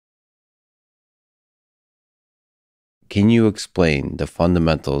can you explain the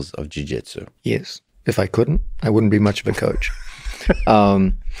fundamentals of jiu-jitsu? Yes. If I couldn't, I wouldn't be much of a coach.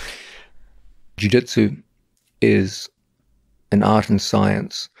 Jiu-jitsu is an art and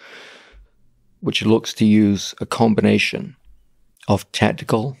science which looks to use a combination of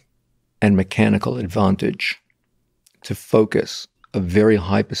tactical and mechanical advantage to focus a very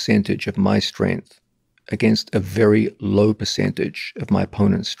high percentage of my strength against a very low percentage of my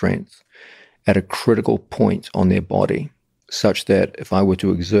opponent's strength at a critical point on their body, such that if I were to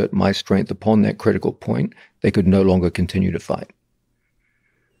exert my strength upon that critical point, they could no longer continue to fight.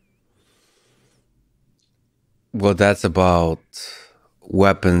 Well, that's about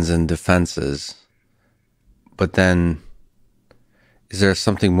weapons and defenses. But then, is there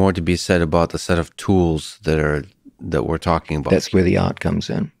something more to be said about the set of tools that we're talking about? That's where the art comes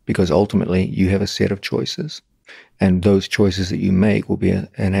in, because ultimately you have a set of choices, and those choices that you make will be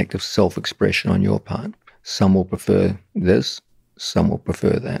an act of self-expression on your part. Some will prefer this, some will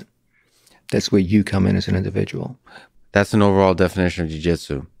prefer that. That's where you come in as an individual. That's an overall definition of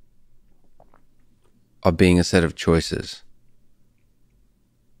jiu-jitsu, of being a set of choices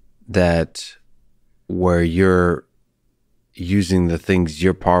that where you're using the things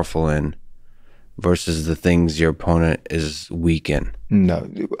you're powerful in versus the things your opponent is weak in. No,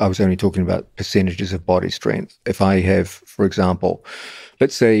 I was only talking about percentages of body strength. If I have, for example,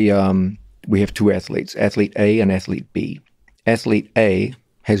 let's say we have two athletes, athlete A and athlete B. Athlete A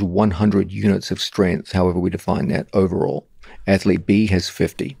has 100 units of strength, however we define that overall. Athlete B has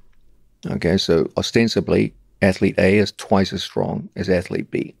 50. Okay, so ostensibly, athlete A is twice as strong as athlete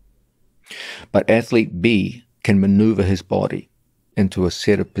B. But athlete B can maneuver his body into a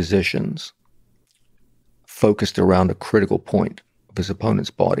set of positions focused around a critical point of his opponent's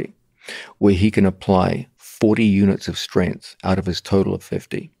body, where he can apply 40 units of strength out of his total of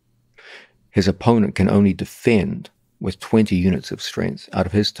 50. His opponent can only defend with 20 units of strength out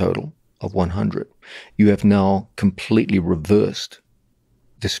of his total of 100. You have now completely reversed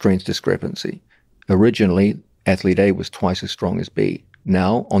the strength discrepancy. Originally, athlete A was twice as strong as B.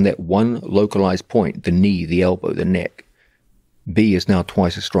 Now, on that one localized point, the knee, the elbow, the neck, B is now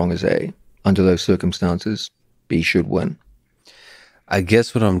twice as strong as A. Under those circumstances, B should win. I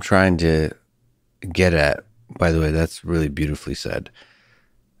guess what I'm trying to get at, by the way, that's really beautifully said,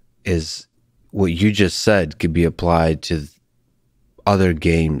 is what you just said could be applied to other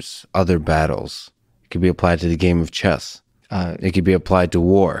games, other battles. It could be applied to the game of chess. It could be applied to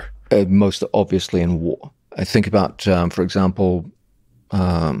war. Most obviously in war. I think about, for example,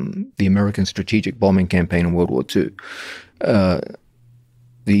 the American strategic bombing campaign in World War II.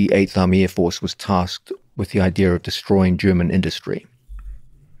 The 8th Army Air Force was tasked with the idea of destroying German industry.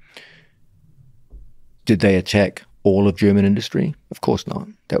 Did they attack all of German industry? Of course not.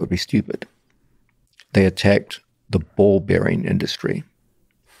 That would be stupid. They attacked the ball-bearing industry.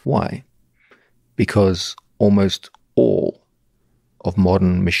 Why? Because almost all of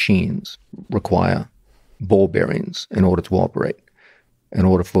modern machines require ball bearings in order to operate. In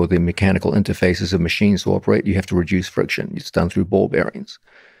order for the mechanical interfaces of machines to operate, you have to reduce friction. It's done through ball bearings.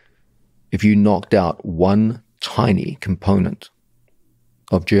 If you knocked out one tiny component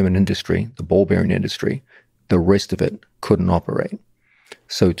of German industry, the ball bearing industry, the rest of it couldn't operate.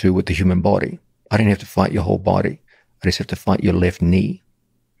 So too with the human body. I don't have to fight your whole body. I just have to fight your left knee.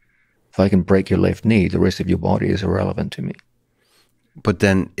 If I can break your left knee, the rest of your body is irrelevant to me. But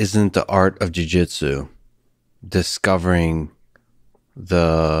then isn't the art of jiu-jitsu discovering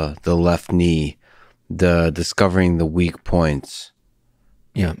the left knee, discovering the weak points?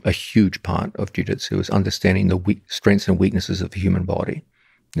 Yeah, a huge part of jiu-jitsu is understanding the strengths and weaknesses of the human body.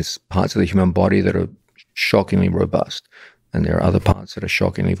 There's parts of the human body that are shockingly robust, and there are other parts that are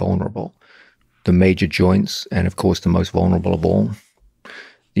shockingly vulnerable. The major joints, and of course the most vulnerable of all,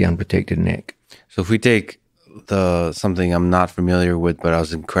 the unprotected neck. So if we take something I'm not familiar with, but I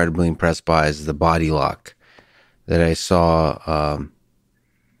was incredibly impressed by, is the body lock that I saw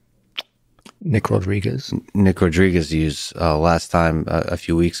Nick Rodriguez use last time a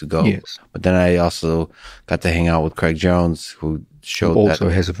few weeks ago. Yes. But then I also got to hang out with Craig Jones, who showed also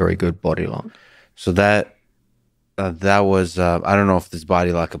has a very good body lock. So that was I don't know if this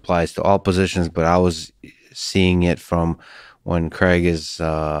body lock applies to all positions, but I was seeing it from when Craig is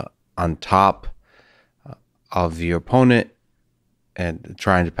on top of your opponent and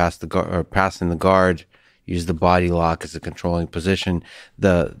trying to pass the guard or passing the guard, use the body lock as a controlling position.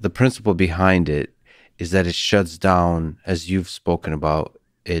 The principle behind it is that it shuts down, as you've spoken about,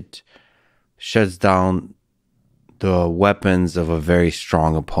 it shuts down the weapons of a very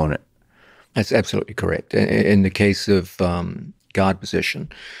strong opponent. That's absolutely correct. In the case of guard position,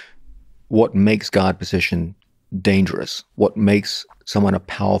 what makes guard position dangerous, what makes someone a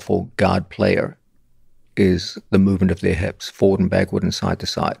powerful guard player, is the movement of their hips, forward and backward and side to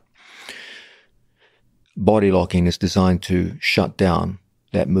side. Body locking is designed to shut down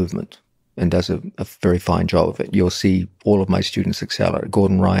that movement and does a very fine job of it. You'll see all of my students excel at it.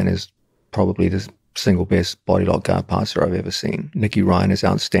 Gordon Ryan is probably the single best body lock guard passer I've ever seen. Nicky Ryan is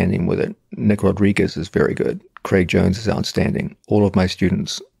outstanding with it. Nick Rodriguez is very good. Craig Jones is outstanding. All of my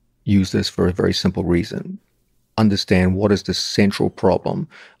students use this for a very simple reason. Understand what is the central problem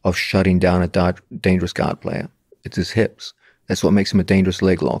of shutting down a dangerous guard player. It's his hips. That's what makes him a dangerous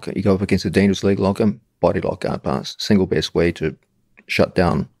leg locker. You go up against a dangerous leg locker, body lock guard pass. Single best way to shut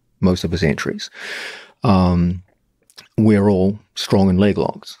down most of his entries. We're all strong in leg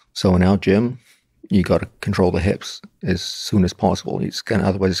locks. So in our gym, you got to control the hips as soon as possible.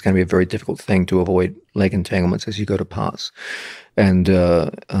 Otherwise, it's going to be a very difficult thing to avoid leg entanglements as you go to pass. And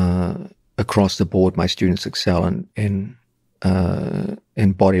across the board, my students excel in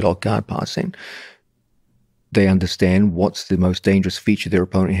body lock guard passing. They understand what's the most dangerous feature their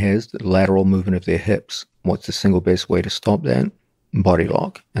opponent has, the lateral movement of their hips. What's the single best way to stop that? Body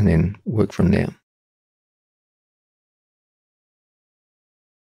lock, and then work from there.